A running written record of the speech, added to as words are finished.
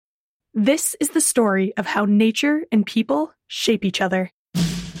This is the story of how nature and people shape each other.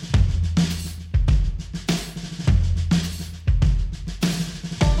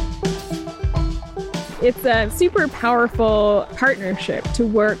 It's a super powerful partnership to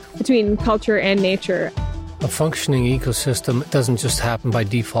work between culture and nature. A functioning ecosystem doesn't just happen by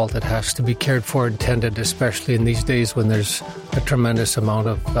default. It has to be cared for and tended, especially in these days when there's a tremendous amount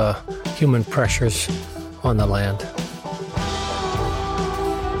of human pressures on the land.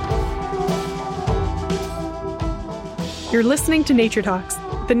 You're listening to Nature Talks,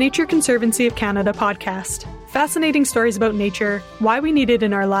 the Nature Conservancy of Canada podcast. Fascinating stories about nature, why we need it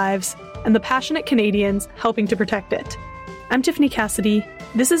in our lives, and the passionate Canadians helping to protect it. I'm Tiffany Cassidy.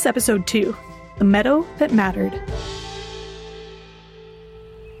 This is episode 2, The Meadow That Mattered.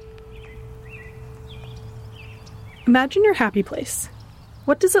 Imagine your happy place.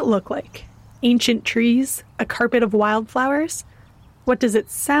 What does it look like? Ancient trees? A carpet of wildflowers? What does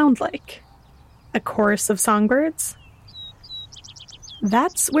it sound like? A chorus of songbirds?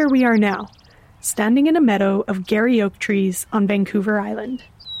 That's where we are now, standing in a meadow of Garry Oak trees on Vancouver Island.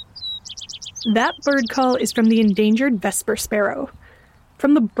 That bird call is from the endangered Vesper sparrow.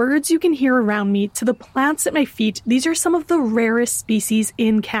 From the birds you can hear around me to the plants at my feet, these are some of the rarest species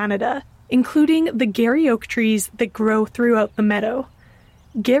in Canada, including the Garry Oak trees that grow throughout the meadow.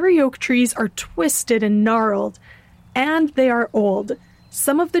 Garry Oak trees are twisted and gnarled, and they are old.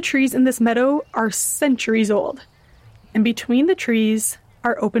 Some of the trees in this meadow are centuries old. And between the trees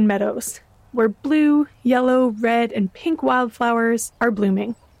are open meadows, where blue, yellow, red, and pink wildflowers are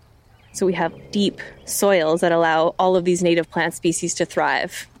blooming. So we have deep soils that allow all of these native plant species to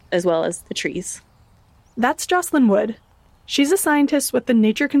thrive, as well as the trees. That's Jocelyn Wood. She's a scientist with the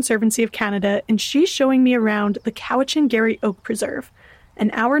Nature Conservancy of Canada, and she's showing me around the Cowichan Garry Oak Preserve,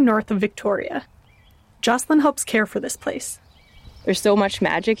 an hour north of Victoria. Jocelyn helps care for this place. There's so much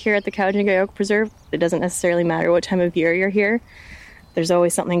magic here at the Cowichan Garry Oak Preserve. It doesn't necessarily matter what time of year you're here. There's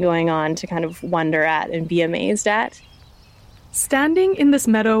always something going on to kind of wonder at and be amazed at. Standing in this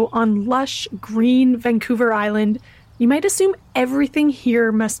meadow on lush, green Vancouver Island, you might assume everything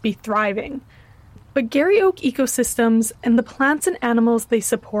here must be thriving. But Garry Oak ecosystems and the plants and animals they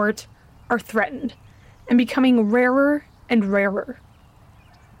support are threatened and becoming rarer and rarer.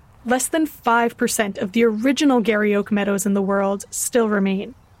 Less than 5% of the original Garry Oak meadows in the world still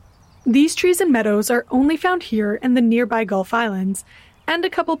remain. These trees and meadows are only found here and the nearby Gulf Islands, and a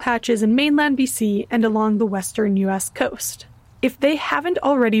couple patches in mainland BC and along the western US coast. If they haven't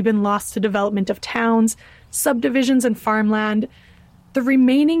already been lost to development of towns, subdivisions, and farmland, the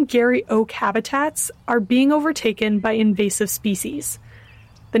remaining Garry Oak habitats are being overtaken by invasive species.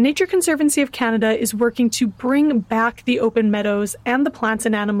 The Nature Conservancy of Canada is working to bring back the open meadows and the plants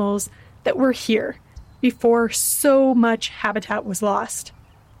and animals that were here before so much habitat was lost.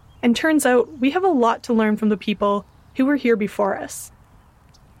 And turns out we have a lot to learn from the people who were here before us.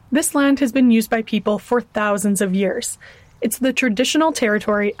 This land has been used by people for thousands of years. It's the traditional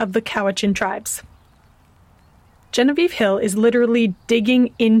territory of the Cowichan tribes. Genevieve Hill is literally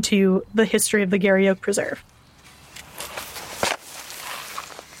digging into the history of the Garry Oak Preserve.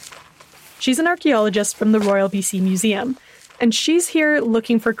 She's an archaeologist from the Royal BC Museum, and she's here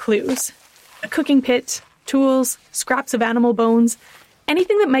looking for clues. A cooking pit, tools, scraps of animal bones,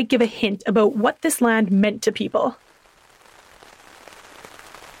 anything that might give a hint about what this land meant to people.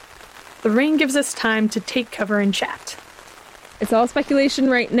 The rain gives us time to take cover and chat. It's all speculation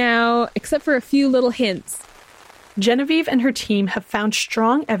right now, except for a few little hints. Genevieve and her team have found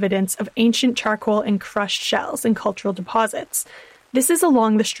strong evidence of ancient charcoal and crushed shells in cultural deposits. This is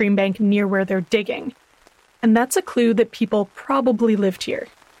along the stream bank near where they're digging. And that's a clue that people probably lived here.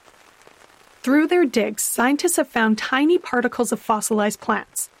 Through their digs, scientists have found tiny particles of fossilized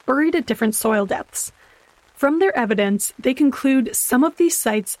plants, buried at different soil depths. From their evidence, they conclude some of these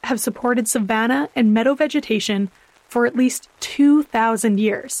sites have supported savanna and meadow vegetation for at least 2,000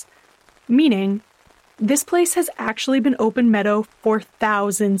 years. Meaning, this place has actually been open meadow for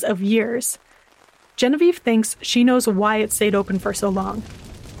thousands of years. Genevieve thinks she knows why it stayed open for so long.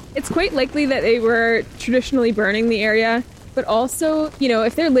 It's quite likely that they were traditionally burning the area, but also,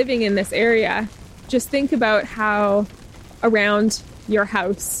 if they're living in this area, just think about how around your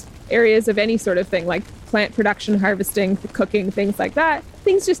house, areas of any sort of thing, like plant production, harvesting, cooking, things like that,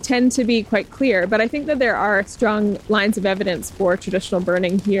 things just tend to be quite clear. But I think that there are strong lines of evidence for traditional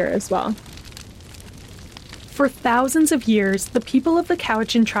burning here as well. For thousands of years, the people of the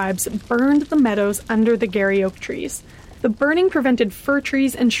Cowichan tribes burned the meadows under the Garry Oak trees. The burning prevented fir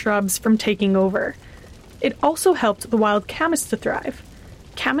trees and shrubs from taking over. It also helped the wild camas to thrive.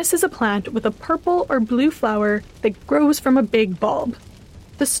 Camas is a plant with a purple or blue flower that grows from a big bulb.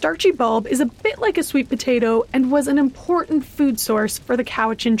 The starchy bulb is a bit like a sweet potato and was an important food source for the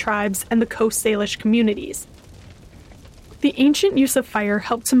Cowichan tribes and the Coast Salish communities. The ancient use of fire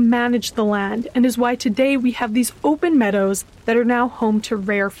helped to manage the land and is why today we have these open meadows that are now home to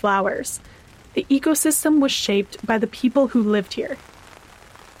rare flowers. The ecosystem was shaped by the people who lived here.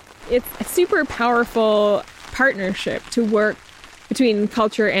 It's a super powerful partnership to work between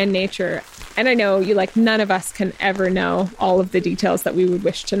culture and nature. And I know none of us can ever know all of the details that we would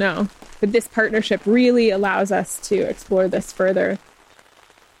wish to know. But this partnership really allows us to explore this further.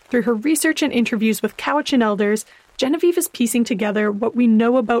 Through her research and interviews with Cowichan elders, Genevieve is piecing together what we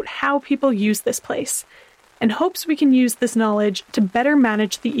know about how people use this place, and hopes we can use this knowledge to better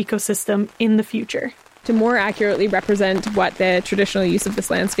manage the ecosystem in the future. To more accurately represent what the traditional use of this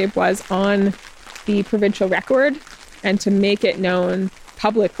landscape was on the provincial record, and to make it known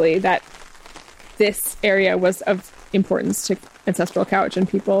publicly that this area was of importance to ancestral Cowichan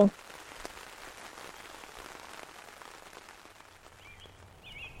people.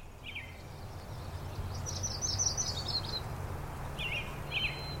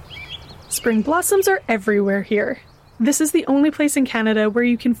 Spring blossoms are everywhere here. This is the only place in Canada where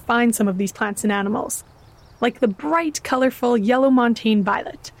you can find some of these plants and animals, like the bright, colorful yellow montane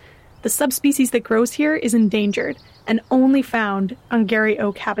violet. The subspecies that grows here is endangered and only found on Garry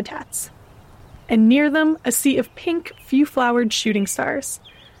Oak habitats. And near them, a sea of pink, few-flowered shooting stars.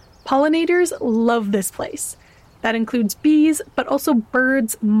 Pollinators love this place. That includes bees, but also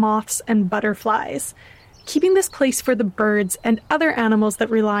birds, moths, and butterflies. Keeping this place for the birds and other animals that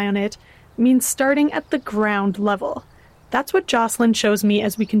rely on it means starting at the ground level. That's what Jocelyn shows me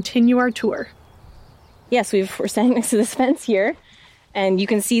as we continue our tour. Yes, we're standing next to this fence here, and you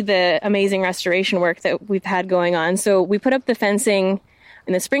can see the amazing restoration work that we've had going on. So we put up the fencing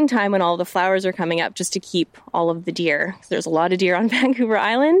in the springtime when all the flowers are coming up just to keep all of the deer. There's a lot of deer on Vancouver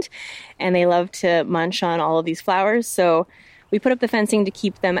Island, and they love to munch on all of these flowers. So we put up the fencing to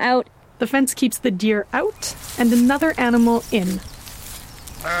keep them out. The fence keeps the deer out and another animal in.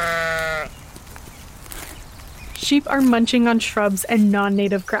 Sheep are munching on shrubs and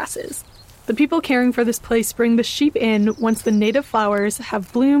non-native grasses. The people caring for this place bring the sheep in once the native flowers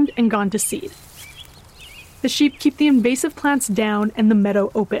have bloomed and gone to seed. The sheep keep the invasive plants down and the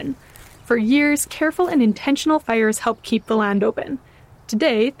meadow open. For years, careful and intentional fires help keep the land open.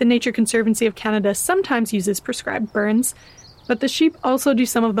 Today, the Nature Conservancy of Canada sometimes uses prescribed burns, but the sheep also do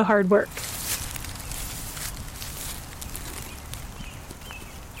some of the hard work.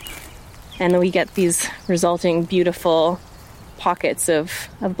 And then we get these resulting beautiful pockets of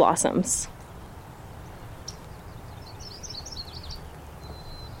blossoms.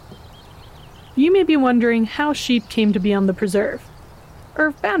 You may be wondering how sheep came to be on the preserve.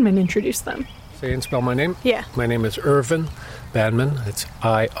 Irv Banman introduced them. Say and spell my name? Yeah. My name is Irvin Banman. It's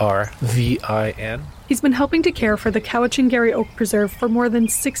Irvin. He's been helping to care for the Cowichan Garry Oak Preserve for more than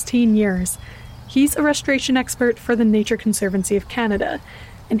 16 years. He's a restoration expert for the Nature Conservancy of Canada,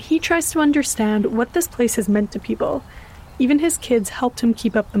 and he tries to understand what this place has meant to people. Even his kids helped him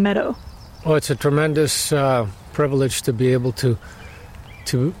keep up the meadow. Well, it's a tremendous privilege to be able to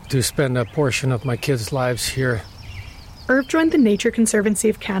spend a portion of my kids' lives here. Irv joined the Nature Conservancy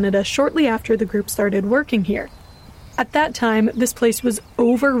of Canada shortly after the group started working here. At that time, this place was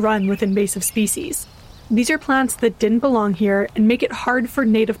overrun with invasive species. These are plants that didn't belong here and make it hard for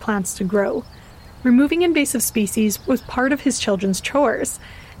native plants to grow. Removing invasive species was part of his children's chores,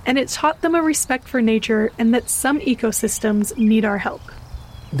 and it taught them a respect for nature and that some ecosystems need our help.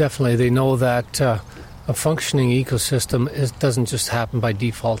 Definitely, they know that a functioning ecosystem doesn't just happen by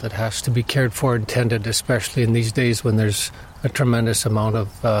default. It has to be cared for and tended, especially in these days when there's a tremendous amount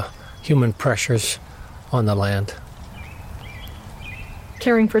of human pressures on the land.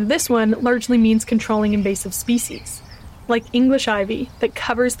 Caring for this one largely means controlling invasive species, like English ivy that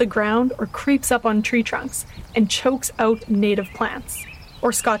covers the ground or creeps up on tree trunks and chokes out native plants,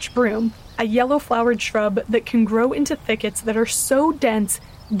 or Scotch broom, a yellow-flowered shrub that can grow into thickets that are so dense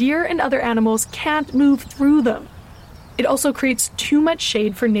deer and other animals can't move through them. It also creates too much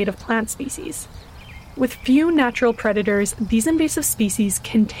shade for native plant species. With few natural predators, these invasive species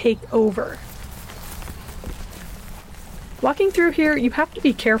can take over. Walking through here, you have to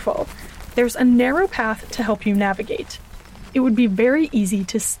be careful. There's a narrow path to help you navigate. It would be very easy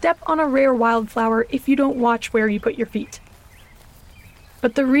to step on a rare wildflower if you don't watch where you put your feet.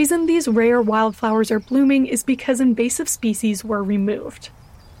 But the reason these rare wildflowers are blooming is because invasive species were removed.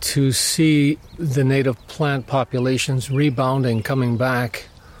 To see the native plant populations rebounding, coming back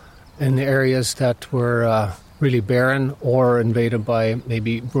in the areas that were really barren or invaded by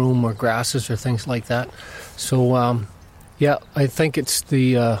maybe broom or grasses or things like that. So, Yeah, I think it's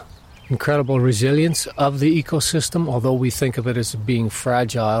the incredible resilience of the ecosystem. Although we think of it as being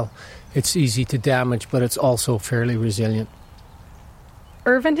fragile, it's easy to damage, but it's also fairly resilient.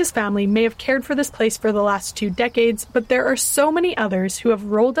 Irv and his family may have cared for this place for the last 2 decades, but there are so many others who have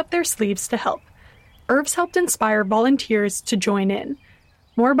rolled up their sleeves to help. Irv's helped inspire volunteers to join in.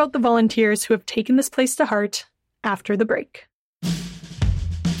 More about the volunteers who have taken this place to heart after the break.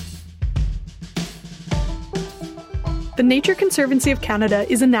 The Nature Conservancy of Canada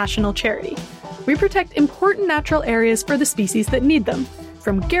is a national charity. We protect important natural areas for the species that need them,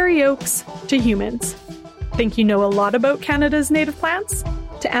 from Garry Oaks to humans. Think you know a lot about Canada's native plants?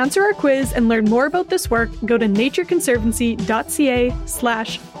 To answer our quiz and learn more about this work, go to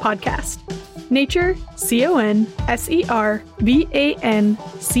natureconservancy.ca/podcast. Nature,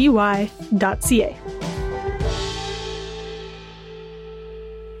 CONSERVANCY.ca.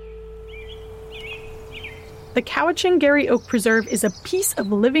 The Cowichan Garry Oak Preserve is a piece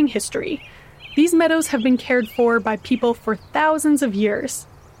of living history. These meadows have been cared for by people for thousands of years.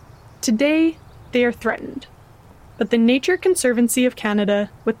 Today, they are threatened. But the Nature Conservancy of Canada,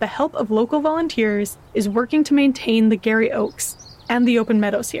 with the help of local volunteers, is working to maintain the Garry Oaks and the open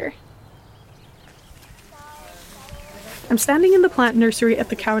meadows here. I'm standing in the plant nursery at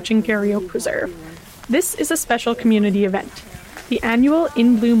the Cowichan Garry Oak Preserve. This is a special community event, the annual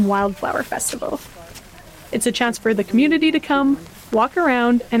In Bloom Wildflower Festival. It's a chance for the community to come, walk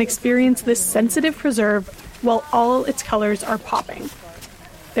around, and experience this sensitive preserve while all its colors are popping.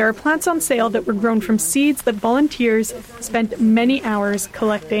 There are plants on sale that were grown from seeds that volunteers spent many hours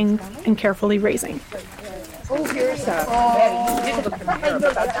collecting and carefully raising. Oh, here's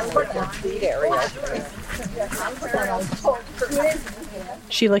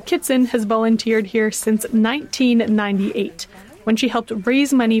Sheila Kitson has volunteered here since 1998, when she helped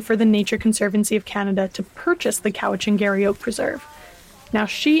raise money for the Nature Conservancy of Canada to purchase the Cowichan Garry Oak Preserve. Now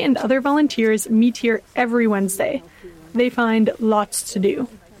she and other volunteers meet here every Wednesday. They find lots to do.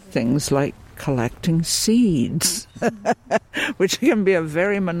 Things like collecting seeds, which can be a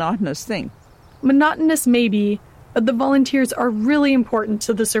very monotonous thing. Monotonous maybe, but the volunteers are really important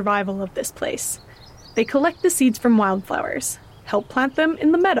to the survival of this place. They collect the seeds from wildflowers, help plant them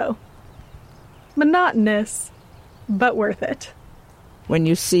in the meadow. Monotonous, but worth it. When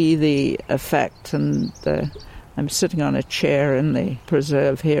you see the effect, and I'm sitting on a chair in the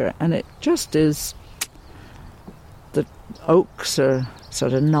preserve here, and it just is, the oaks are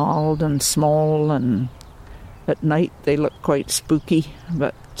sort of gnarled and small, and at night they look quite spooky,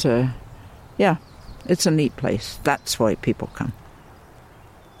 but yeah, it's a neat place. That's why people come.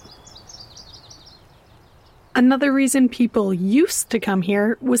 Another reason people used to come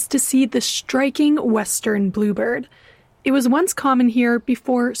here was to see the striking western bluebird. It was once common here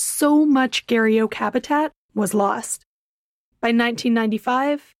before so much Garry Oak habitat was lost. By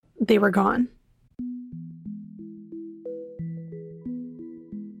 1995, they were gone.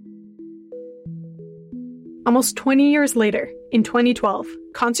 Almost 20 years later, in 2012,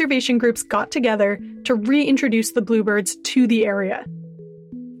 conservation groups got together to reintroduce the bluebirds to the area.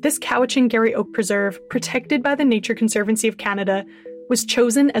 This Cowichan Garry Oak Preserve, protected by the Nature Conservancy of Canada, was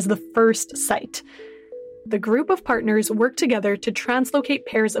chosen as the first site. The group of partners worked together to translocate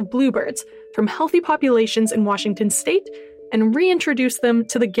pairs of bluebirds from healthy populations in Washington state and reintroduce them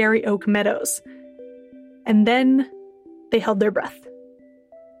to the Garry Oak meadows. And then they held their breath.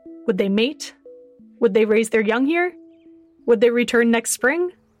 Would they mate? Would they raise their young here? Would they return next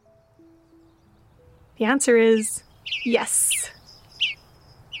spring? The answer is yes.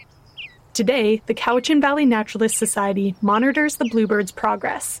 Today, the Cowichan Valley Naturalist Society monitors the bluebirds'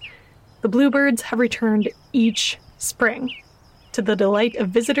 progress. The bluebirds have returned each spring, to the delight of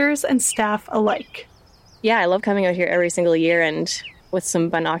visitors and staff alike. Yeah, I love coming out here every single year and with some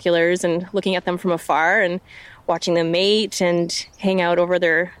binoculars and looking at them from afar and watching them mate and hang out over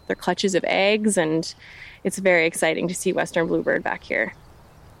their clutches of eggs, and it's very exciting to see western bluebird back here.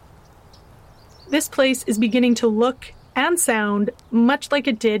 This place is beginning to look and sound much like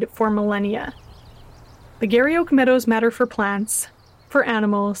it did for millennia. The Garry Oak Meadows matter for plants, for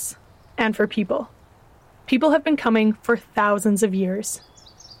animals, and for people. People have been coming for thousands of years.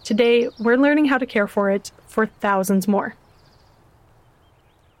 Today, we're learning how to care for it for thousands more.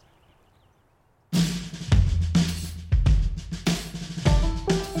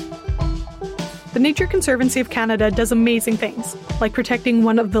 The Nature Conservancy of Canada does amazing things, like protecting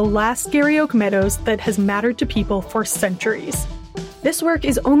one of the last Garry Oak meadows that has mattered to people for centuries. This work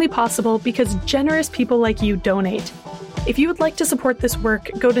is only possible because generous people like you donate. If you would like to support this work,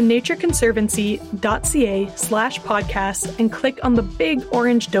 go to natureconservancy.ca/podcast and click on the big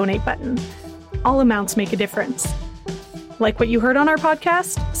orange donate button. All amounts make a difference. Like what you heard on our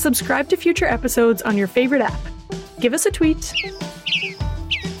podcast? Subscribe to future episodes on your favorite app. Give us a tweet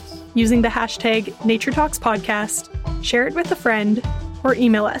using the hashtag NatureTalksPodcast, share it with a friend, or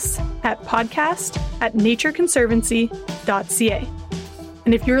email us at podcast@natureconservancy.ca.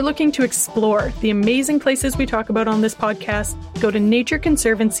 And if you're looking to explore the amazing places we talk about on this podcast, go to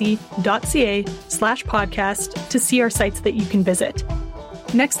natureconservancy.ca/podcast to see our sites that you can visit.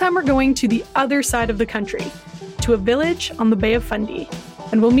 Next time we're going to the other side of the country, to a village on the Bay of Fundy,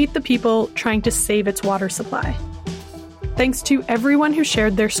 and we'll meet the people trying to save its water supply. Thanks to everyone who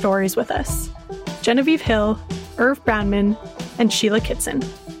shared their stories with us. Genevieve Hill, Irv Brownman, and Sheila Kitson.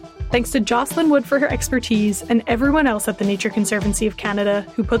 Thanks to Jocelyn Wood for her expertise and everyone else at the Nature Conservancy of Canada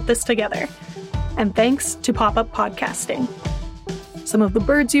who put this together. And thanks to Pop-Up Podcasting. Some of the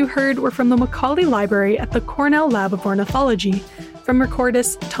birds you heard were from the Macaulay Library at the Cornell Lab of Ornithology, from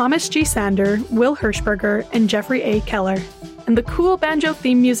recordists Thomas G. Sander, Will Hirschberger, and Jeffrey A. Keller. And the cool banjo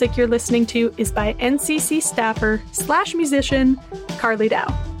theme music you're listening to is by NCC staffer/musician Carly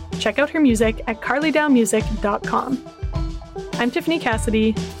Dow. Check out her music at carlydowmusic.com. I'm Tiffany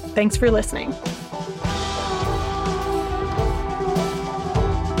Cassidy. Thanks for listening.